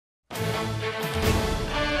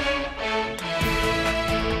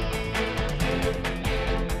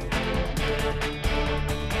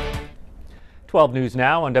"12 News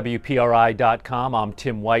Now on WPRI.com. I'm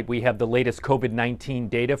Tim White. We have the latest COVID-19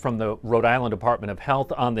 data from the Rhode Island Department of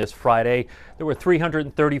Health on this Friday. There were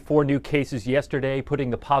 334 new cases yesterday, putting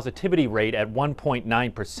the positivity rate at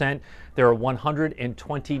 1.9%. There are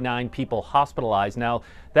 129 people hospitalized. Now,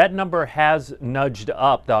 that number has nudged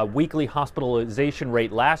up. The weekly hospitalization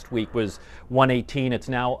rate last week was 118. It's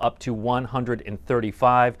now up to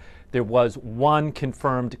 135. There was one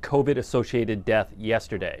confirmed COVID-associated death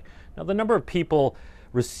yesterday. Now, the number of people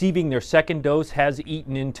receiving their second dose has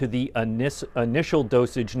eaten into the initial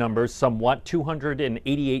dosage numbers somewhat.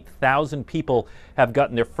 288,000 people have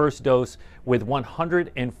gotten their first dose, with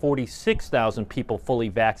 146,000 people fully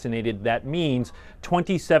vaccinated. That means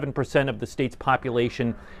 27% of the state's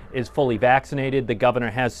population is fully vaccinated. The governor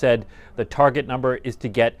has said the target number is to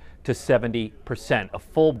get to 70%. A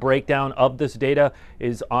full breakdown of this data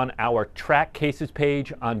is on our Track Cases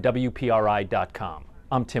page on WPRI.com.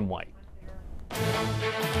 I'm Tim White.